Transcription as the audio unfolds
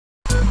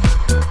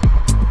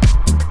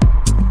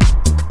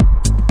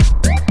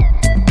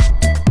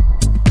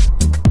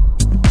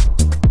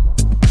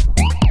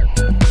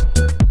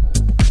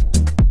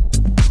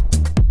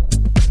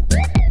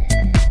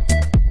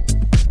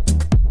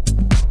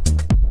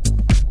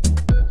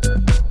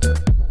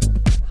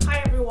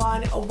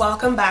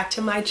welcome back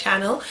to my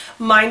channel.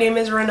 My name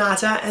is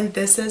Renata and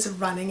this is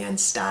Running and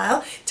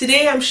Style.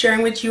 Today I'm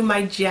sharing with you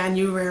my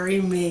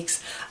January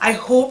makes. I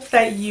hope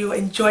that you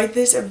enjoyed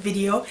this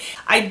video.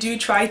 I do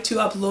try to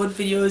upload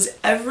videos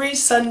every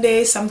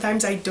Sunday.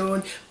 Sometimes I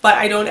don't, but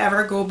I don't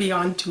ever go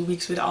beyond 2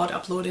 weeks without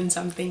uploading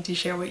something to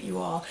share with you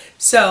all.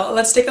 So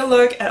let's take a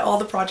look at all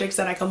the projects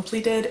that I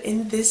completed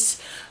in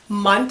this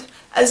month,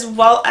 as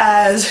well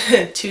as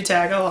 2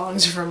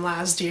 tag-alongs from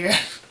last year.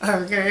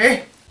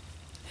 Okay.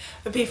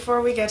 But before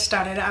we get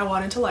started, I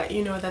wanted to let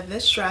you know that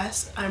this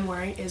dress I'm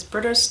wearing is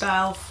British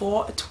style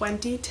for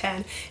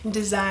 2010,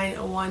 design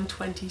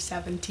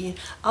 1/2017.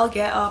 I'll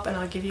get up and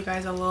I'll give you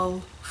guys a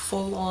little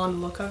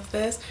full-on look of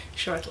this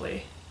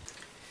shortly.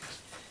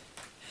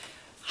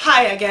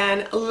 Hi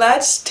again,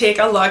 let's take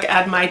a look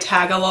at my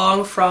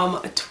tag-along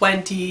from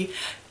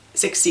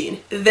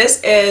 2016.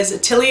 This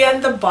is Tilly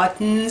and the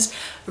Buttons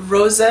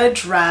Rosa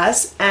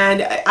dress,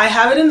 and I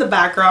have it in the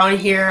background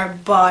here,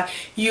 but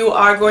you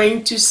are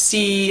going to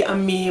see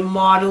me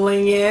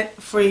modeling it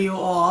for you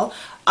all.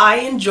 I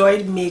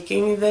enjoyed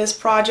making this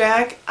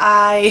project.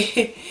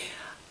 I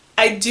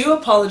do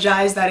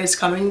apologize that it's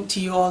coming to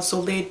you all so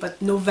late,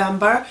 but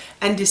November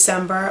and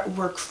December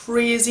were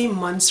crazy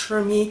months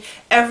for me.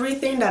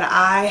 Everything that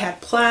I had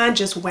planned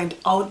just went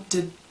out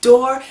the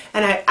door,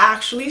 and I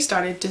actually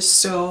started to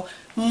sew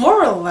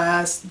more or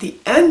less the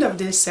end of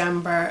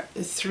December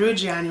through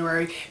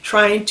January,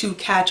 trying to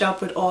catch up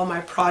with all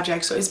my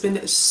projects. So it's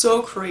been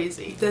so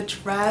crazy. The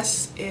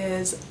dress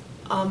is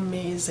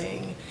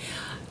amazing.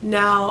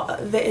 Now,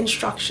 the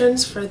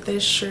instructions for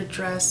this shirt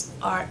dress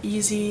are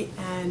easy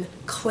and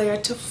clear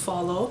to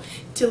follow.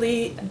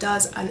 Tilly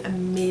does an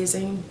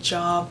amazing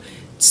job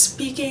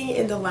speaking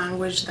in the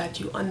language that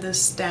you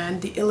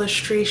understand. The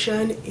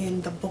illustration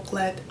in the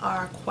booklet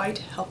are quite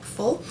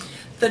helpful.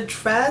 The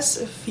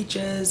dress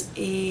features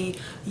a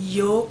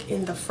yoke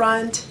in the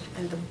front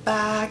and the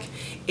back.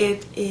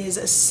 It is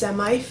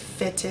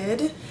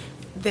semi-fitted.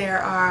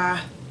 There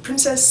are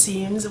princess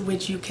seams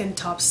which you can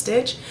top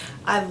stitch.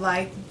 I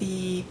like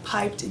the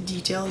piped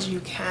details you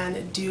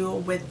can do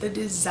with the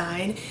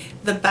design.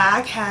 The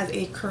back has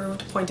a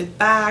curved pointed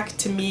back.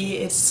 To me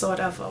it's sort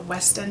of a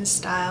western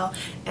style,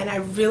 and I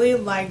really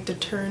like the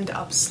turned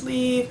up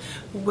sleeve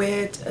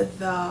with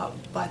the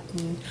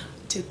button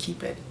to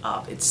keep it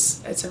up.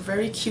 It's a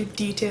very cute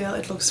detail.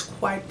 It looks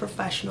quite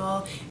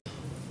professional.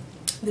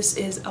 This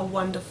is a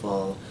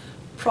wonderful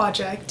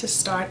project to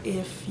start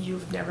if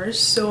you've never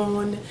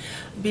sewn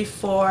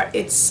before.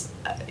 It's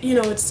you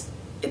know,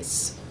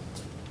 it's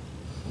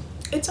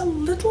a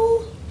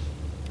little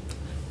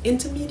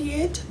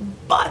intermediate,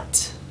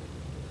 but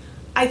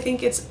I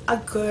think it's a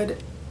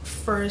good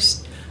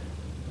first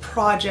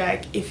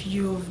project if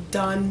you've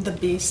done the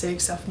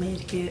basics of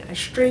making a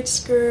straight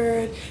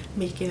skirt,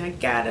 making a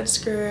gathered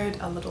skirt,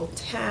 a little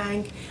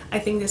tank. I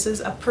think this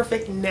is a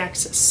perfect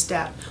next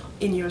step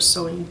in your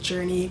sewing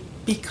journey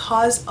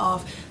because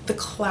of the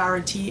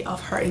clarity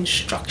of her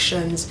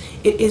instructions.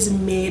 It is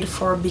made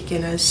for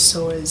beginners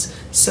sewers,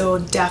 so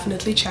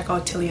definitely check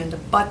out Tilly and the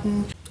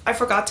Button. I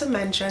forgot to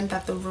mention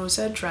that the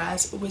Rosa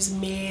dress was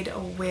made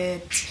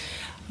with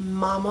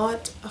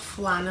Mammoth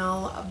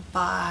flannel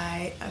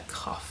by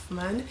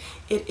Kaufman.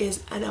 It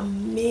is an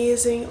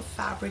amazing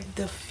fabric.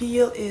 The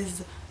feel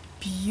is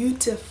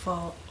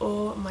beautiful.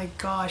 Oh my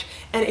gosh,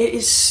 and it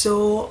is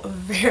so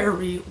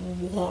very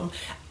warm.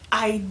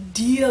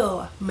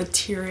 Ideal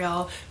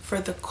material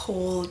for the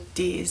cold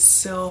days.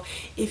 So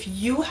if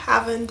you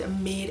haven't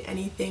made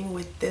anything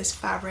with this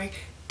fabric,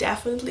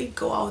 definitely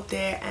go out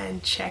there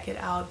and check it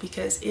out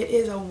because it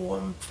is a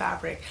warm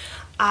fabric.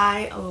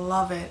 I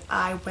love it.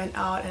 I went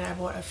out and I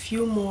bought a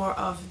few more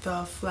of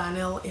the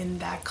flannel in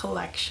that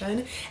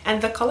collection,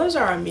 and the colors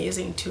are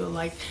amazing too.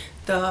 Like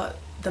the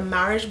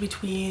marriage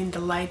between the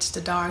lights,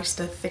 the darks,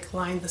 the thick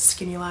line, the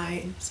skinny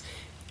lines,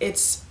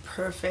 it's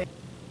perfect.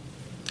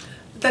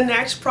 The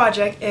next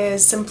project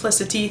is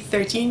Simplicity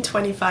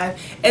 1325.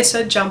 It's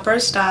a jumper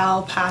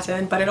style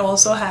pattern, but it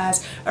also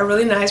has a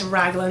really nice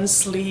raglan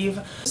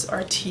sleeve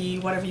or tee,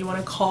 whatever you want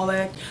to call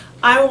it.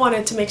 I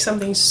wanted to make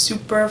something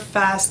super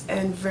fast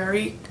and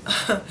very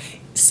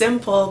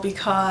simple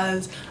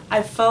because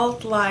I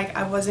felt like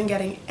I wasn't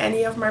getting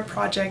any of my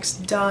projects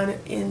done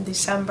in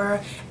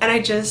December, and I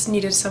just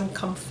needed some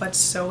comfort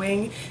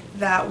sewing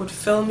that would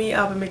fill me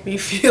up and make me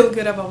feel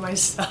good about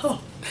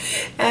myself.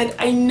 And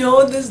I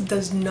know this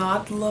does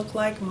not look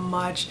like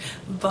much,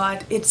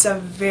 but it's a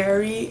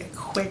very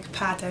quick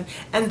pattern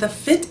and the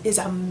fit is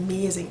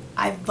amazing.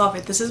 I love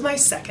it. This is my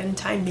second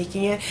time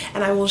making it,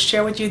 and I will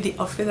share with you the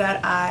outfit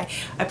that I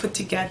put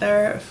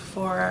together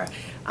for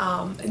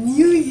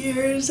New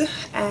Year's,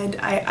 and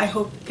I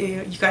hope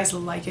you guys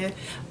like it.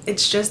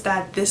 It's just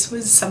that this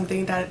was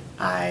something that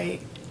I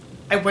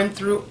went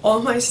through all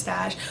my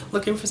stash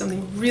looking for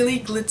something really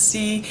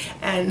glitzy,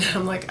 and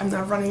I'm like, I'm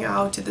not running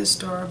out to the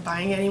store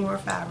buying any more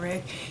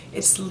fabric.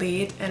 It's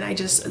late, and I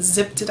just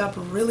zipped it up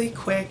really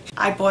quick.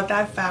 I bought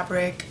that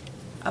fabric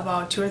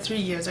about 2 or 3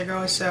 years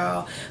ago,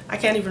 so I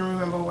can't even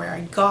remember where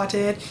I got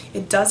it.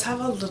 It does have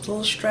a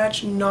little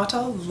stretch, not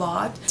a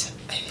lot,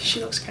 she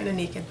looks kind of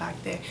naked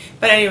back there.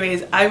 But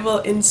anyways, I will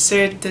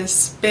insert the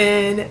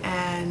spin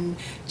and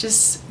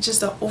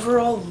just the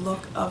overall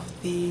look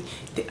of the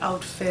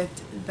outfit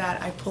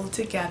that I pulled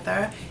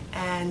together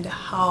and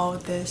how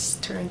this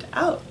turned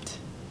out.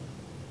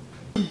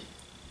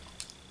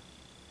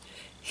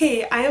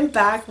 Hey, I am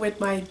back with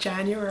my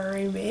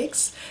January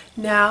makes.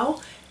 Now,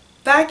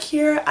 back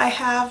here I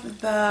have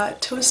the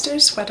toaster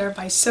sweater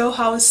by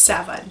Soho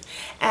 7,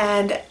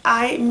 and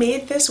I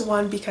made this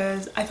one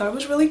because I thought it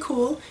was really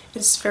cool.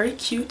 It's very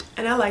cute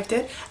and I liked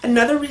it.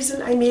 Another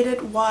reason I made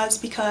it was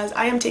because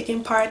I am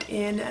taking part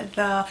in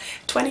the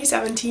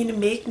 2017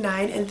 Make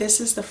 9, and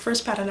this is the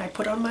first pattern I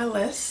put on my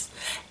list,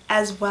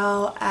 as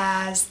well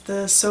as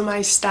the Sew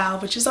My Style,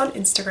 which is on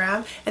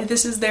Instagram, and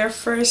this is their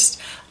first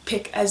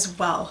pick as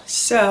well.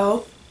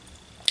 So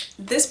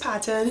this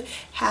pattern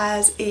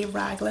has a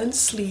raglan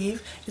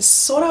sleeve, it's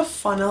sort of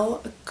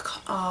funnel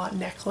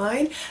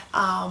neckline,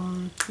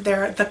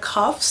 there are the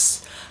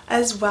cuffs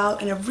as well,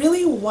 and a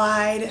really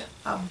wide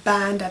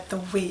band at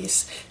the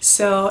waist,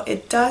 so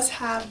it does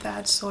have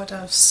that sort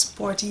of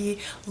sporty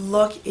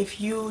look if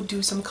you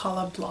do some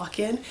color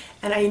blocking.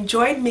 And I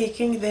enjoyed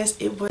making this.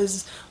 It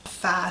was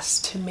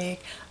fast to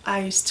make.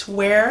 I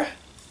swear,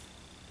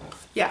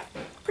 yeah,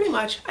 pretty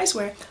much, I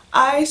swear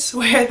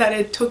that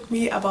it took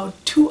me about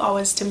 2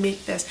 hours to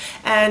make this,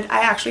 and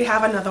I actually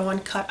have another one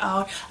cut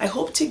out. I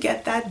hope to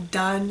get that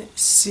done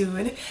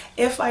soon.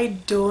 If I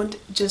don't,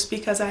 just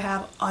because I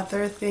have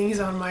other things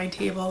on my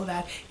table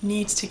that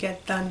needs to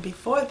get done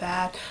before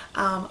that,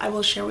 I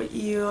will share with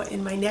you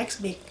in my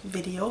next make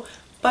video.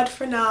 But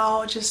for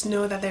now, just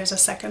know that there's a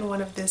second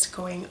one of this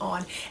going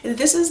on. And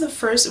this is the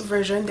first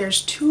version. There's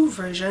 2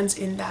 versions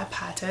in that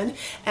pattern.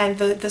 And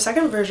the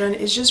second version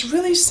is just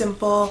really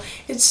simple.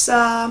 It's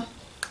a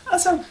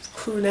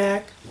crew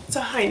neck. It's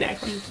a high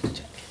neck. Let me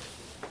check.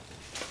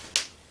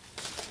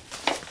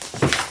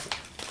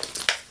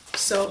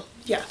 So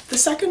yeah, the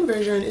second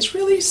version is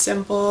really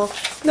simple.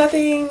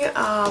 Nothing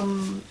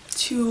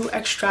too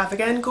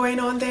extravagant going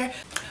on there.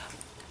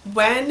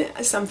 When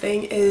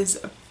something is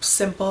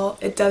simple,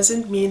 it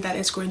doesn't mean that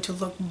it's going to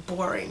look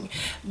boring,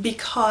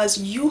 because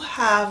you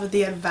have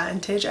the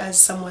advantage as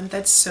someone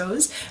that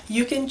sews.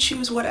 You can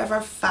choose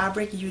whatever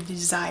fabric you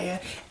desire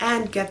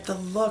and get the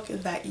look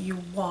that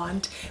you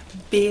want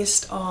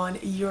based on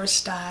your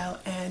style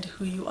and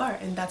who you are,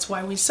 and that's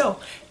why we sew.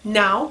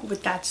 Now,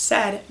 with that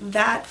said,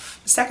 that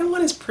second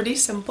one is pretty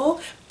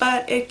simple,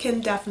 but it can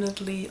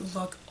definitely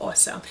look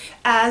awesome,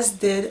 as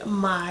did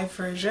my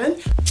version.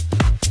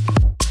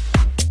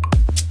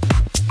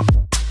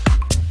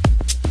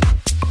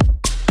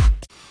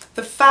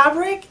 The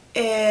fabric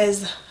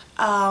is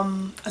a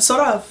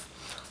sort of,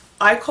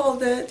 I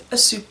called it a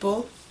soup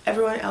bowl.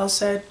 Everyone else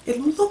said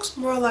it looks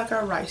more like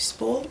a rice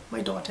bowl.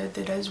 My daughter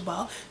did as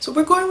well. So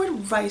we're going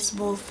with rice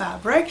bowl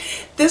fabric.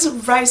 This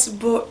rice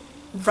bowl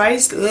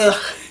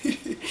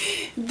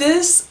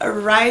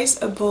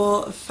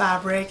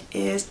fabric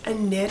is a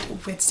knit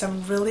with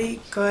some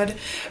really good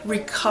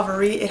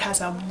recovery. It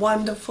has a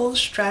wonderful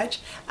stretch.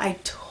 I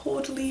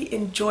totally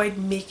enjoyed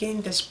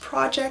making this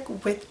project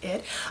with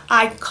it.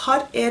 I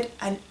cut it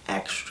an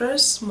extra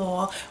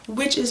small,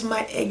 which is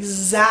my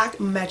exact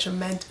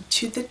measurement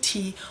to the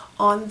T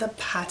on the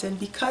pattern,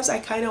 because I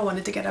kind of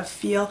wanted to get a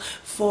feel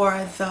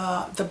for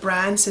the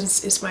brand,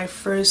 since it's my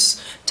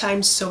first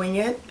time sewing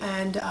it,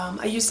 and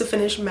I used the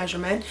finished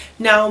measurement.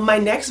 Now my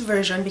next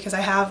version, because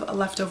I have a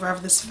leftover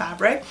of this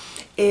fabric,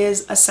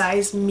 is a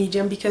size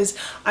medium, because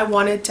I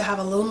wanted to have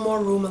a little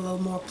more room, a little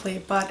more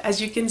play. But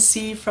as you can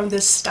see from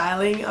the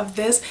styling of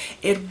this,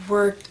 it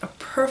worked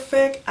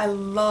perfect. I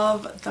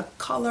love the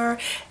color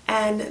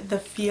and the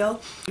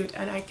feel,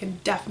 and I can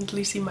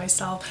definitely see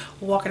myself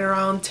walking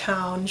around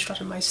town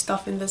strutting my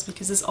stuff in this,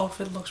 because this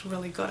outfit looks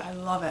really good. I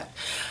love it.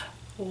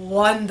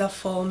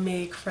 Wonderful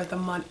make for the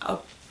month.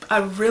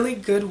 A really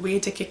good way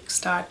to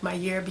kickstart my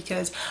year,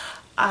 because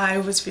I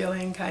was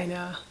feeling kind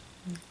of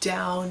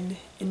down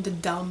in the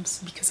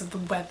dumps because of the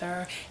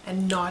weather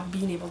and not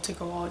being able to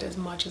go out as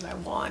much as I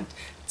want.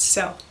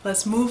 So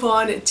let's move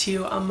on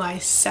to my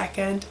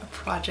second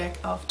project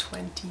of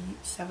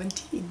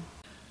 2017.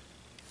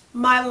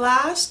 My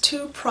last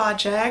 2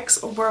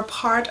 projects were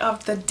part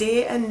of the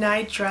day and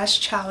night dress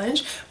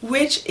challenge,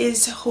 which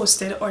is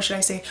hosted, or should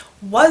I say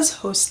was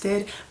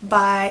hosted,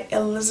 by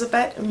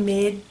Elizabeth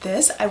Made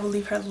This. I will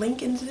leave her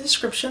link in the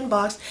description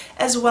box,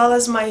 as well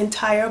as my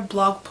entire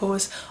blog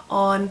post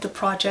on the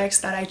projects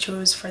that I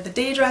chose for the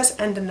day dress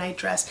and the night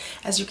dress.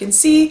 As you can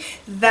see,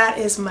 that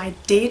is my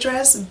day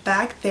dress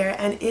back there,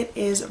 and it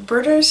is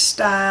Bertha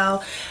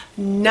Style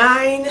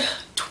 9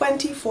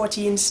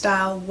 2014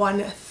 style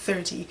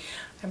 130.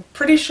 I'm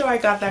pretty sure I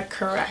got that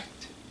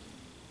correct.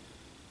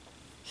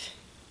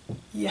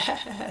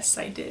 Yes,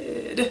 I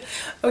did.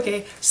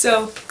 Okay,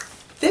 so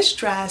this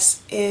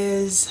dress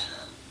is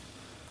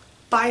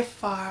by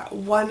far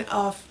one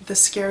of the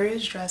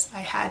scariest dress I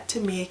had to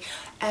make,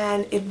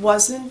 and it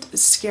wasn't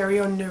scary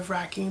or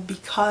nerve-wracking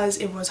because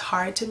it was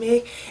hard to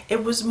make.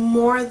 It was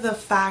more the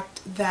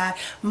fact that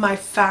my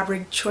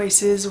fabric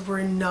choices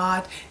were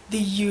not the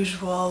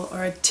usual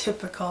or a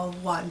typical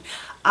one.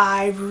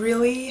 I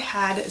really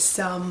had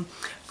some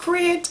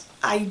great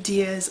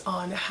ideas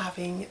on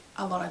having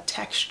a lot of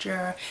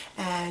texture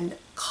and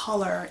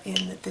color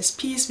in this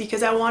piece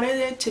because I wanted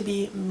it to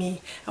be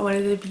me. I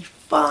wanted it to be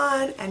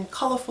fun and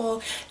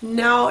colorful.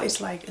 Now it's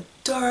like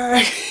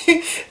dark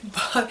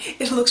but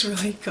it looks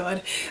really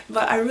good,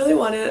 but I really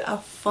wanted a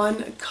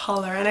fun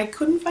color and I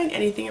couldn't find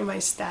anything in my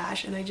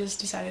stash, and I just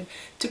decided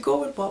to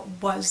go with what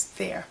was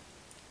there.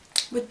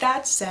 With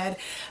that said,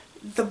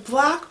 the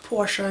black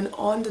portion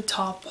on the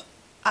top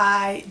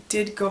I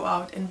did go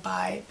out and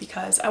buy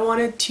because I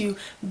wanted to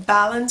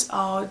balance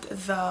out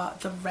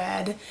the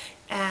red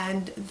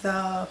and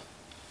the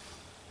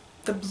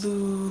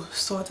blue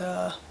sort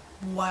of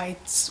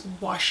white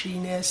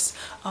washiness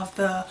of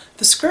the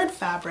skirt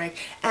fabric.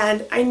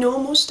 And I know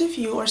most of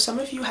you or some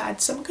of you had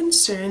some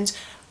concerns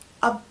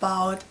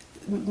about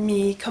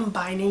me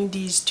combining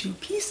these two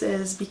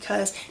pieces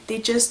because they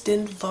just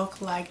didn't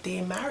look like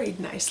they married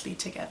nicely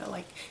together,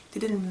 like they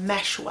didn't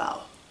mesh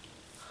well.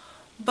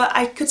 But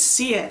I could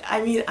see it.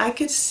 I mean, I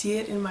could see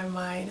it in my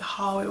mind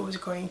how it was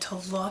going to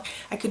look.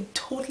 I could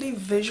totally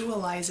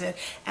visualize it,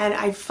 and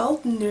I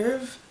felt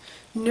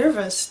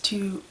nervous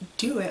to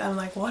do it. I'm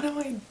like, what am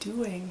I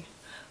doing?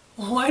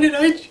 Why did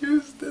I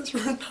choose this,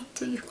 Renata?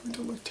 You're going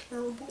to look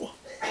terrible.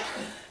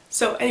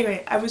 So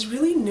anyway, I was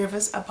really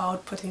nervous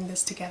about putting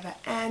this together,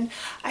 and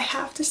I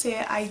have to say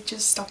I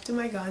just stuck to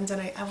my guns,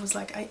 and I was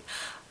like,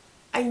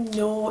 I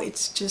know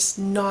it's just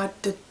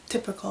not the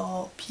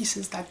typical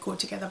pieces that go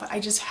together, but I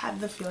just had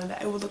the feeling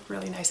that it would look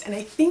really nice, and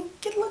I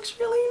think it looks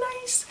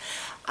really nice.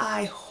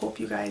 I hope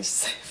you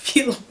guys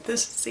feel the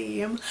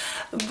same.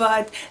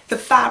 But the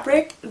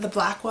fabric, the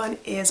black one,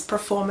 is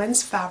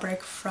performance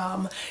fabric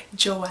from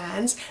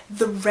Joann's.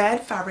 The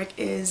red fabric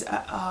is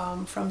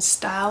from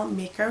Style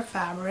Maker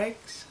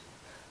Fabrics,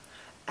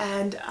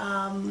 and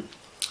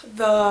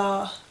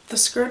the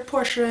skirt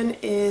portion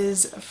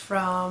is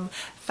from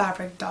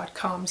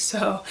fabric.com.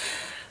 So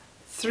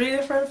 3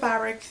 different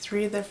fabric,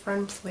 3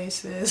 different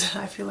places.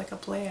 I feel like a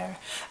player.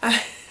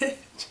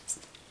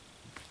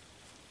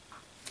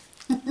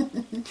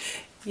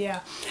 Yeah.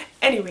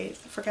 Anyways,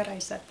 I forgot I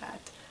said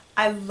that.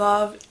 I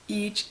love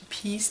each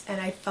piece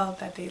and I felt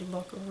that they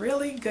look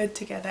really good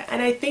together.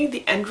 And I think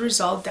the end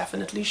result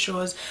definitely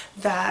shows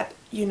that,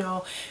 you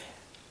know,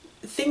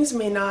 things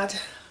may not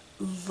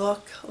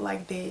look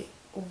like they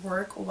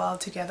work well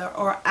together,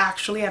 or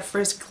actually at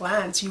first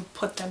glance you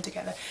put them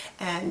together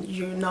and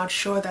you're not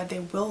sure that they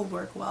will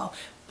work well.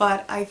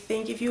 But I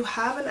think if you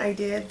have an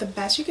idea, the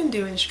best you can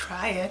do is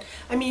try it.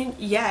 I mean,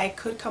 yeah, it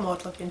could come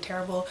out looking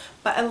terrible,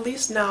 but at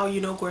least now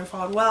you know going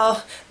forward,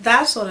 well,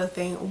 that sort of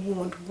thing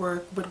won't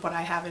work with what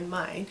I have in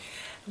mind,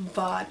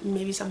 but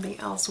maybe something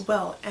else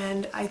will.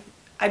 And I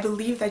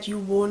believe that you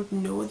won't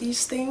know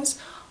these things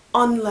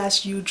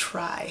unless you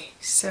try.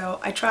 So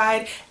I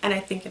tried and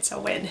I think it's a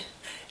win.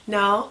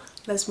 Now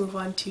let's move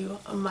on to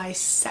my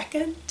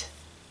second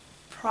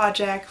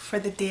project for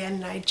the day and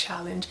night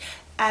challenge.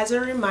 As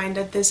a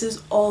reminder, this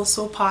is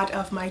also part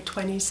of my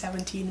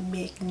 2017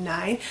 Make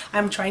 9.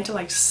 I'm trying to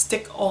like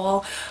stick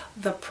all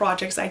the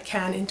projects I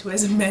can into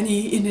as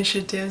many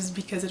initiatives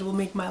because it will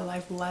make my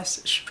life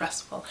less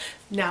stressful.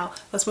 Now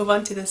let's move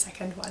on to the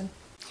second one.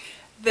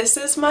 This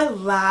is my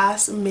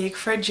last make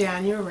for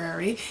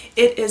January.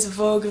 It is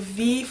Vogue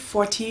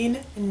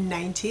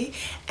V1490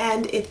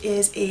 and it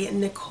is a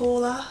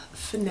Nicola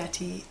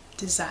Finetti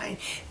design.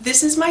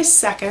 This is my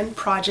second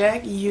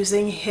project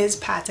using his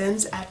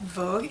patterns at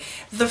Vogue.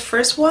 The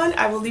first one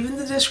I will leave in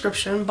the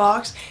description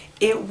box.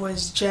 It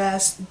was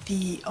just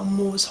the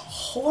most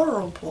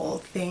horrible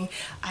thing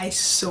I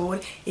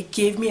sewed. It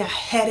gave me a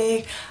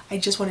headache. I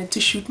just wanted to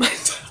shoot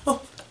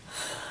myself.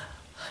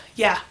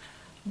 Yeah,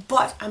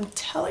 but I'm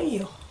telling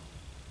you,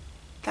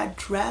 that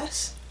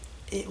dress,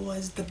 it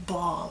was the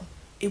bomb.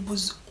 It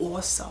was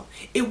awesome.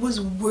 It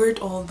was worth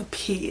all the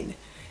pain.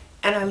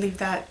 And I'll leave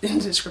that in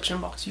the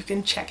description box. You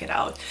can check it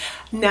out.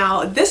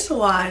 Now, this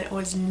one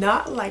was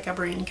not like a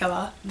brain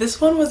killer. This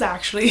one was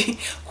actually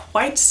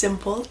quite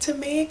simple to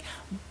make,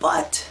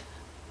 but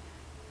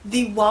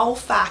the wow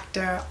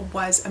factor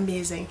was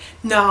amazing.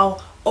 Now,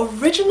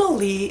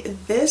 originally,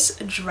 this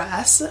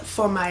dress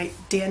for my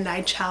day and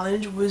night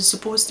challenge was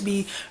supposed to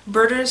be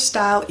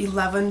RunningNSTYLE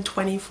 11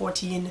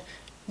 2014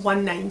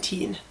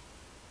 119.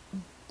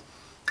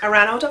 I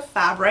ran out of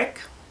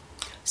fabric,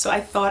 so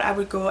I thought I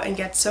would go and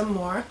get some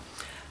more.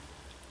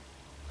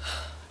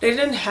 They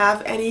didn't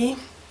have any,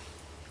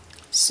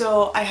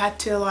 so I had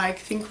to like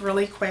think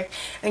really quick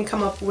and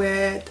come up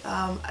with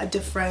a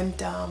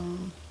different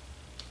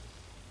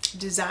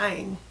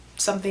design,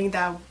 something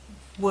that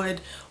would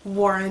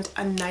warrant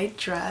a night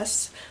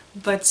dress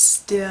but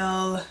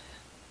still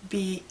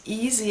be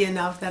easy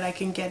enough that I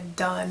can get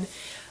done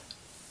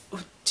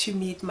to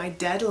meet my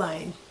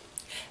deadline.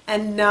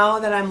 And now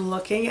that I'm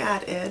looking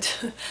at it,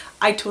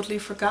 I totally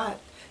forgot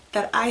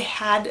that I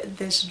had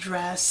this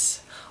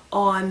dress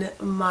on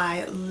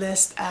my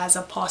list as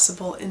a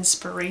possible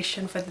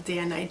inspiration for the day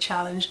and night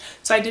challenge.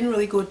 So I didn't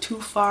really go too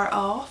far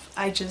off.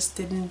 I just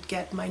didn't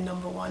get my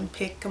 #1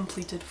 pick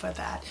completed for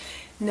that.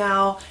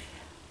 Now,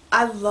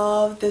 I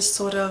love this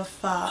sort of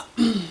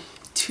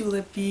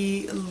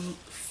tulipy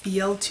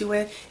feel to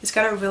it. It's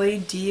got a really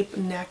deep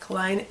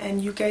neckline,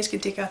 and you guys can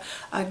take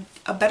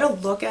a better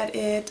look at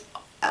it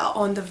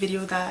on the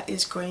video that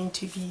is going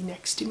to be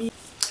next to me.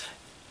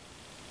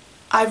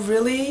 I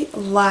really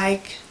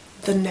like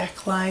the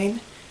neckline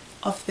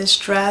of this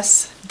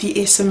dress, the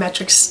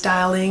asymmetric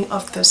styling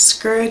of the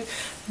skirt,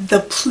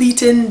 the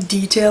pleating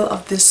detail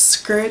of this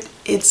skirt.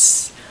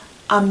 It's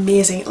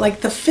amazing.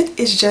 Like, the fit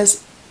is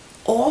just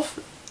off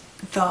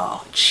the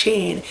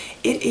chain.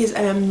 It is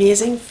an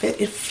amazing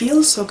fit. It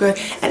feels so good,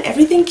 and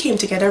everything came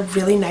together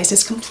really nice.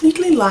 It's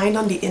completely lined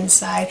on the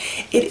inside.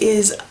 It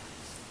is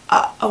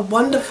a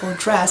wonderful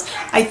dress.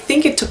 I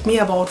think it took me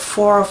about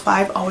 4 or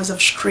 5 hours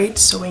of straight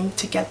sewing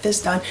to get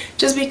this done,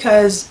 just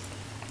because,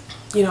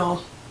 you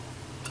know,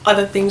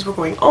 other things were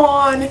going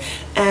on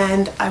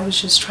and I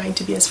was just trying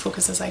to be as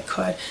focused as I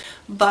could.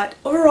 But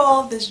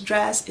overall, this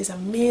dress is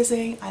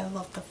amazing. I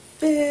love the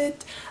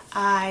fit.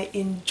 I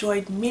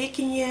enjoyed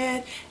making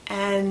it,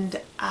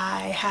 and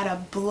I had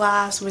a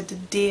blast with the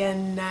day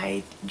and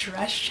night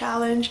dress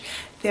challenge.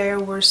 There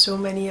were so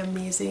many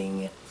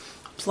amazing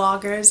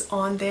bloggers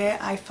on there.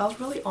 I felt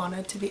really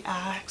honored to be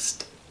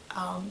asked,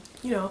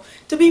 you know,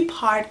 to be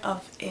part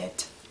of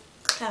it.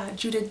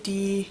 Judith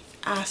D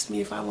asked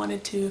me if I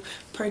wanted to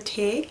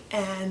partake,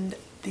 and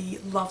the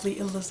lovely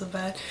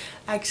Elizabeth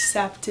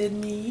accepted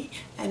me,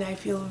 and I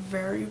feel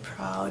very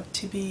proud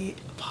to be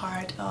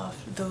part of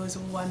those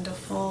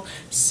wonderful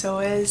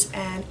sewers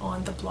and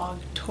on the blog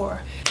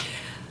tour.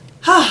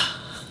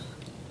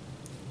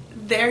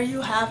 There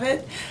you have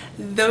it.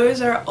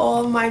 Those are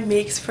all my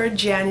makes for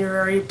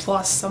January,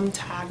 plus some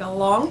tag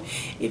along.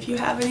 If you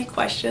have any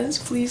questions,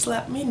 please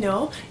let me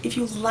know. If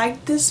you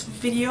liked this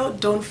video,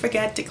 don't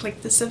forget to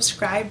click the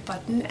subscribe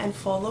button and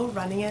follow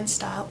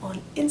RunningNSTYLE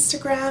on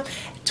Instagram,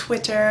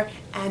 Twitter,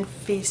 and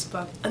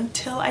Facebook.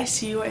 Until I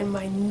see you in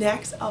my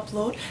next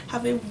upload,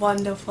 have a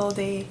wonderful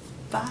day.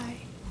 Bye.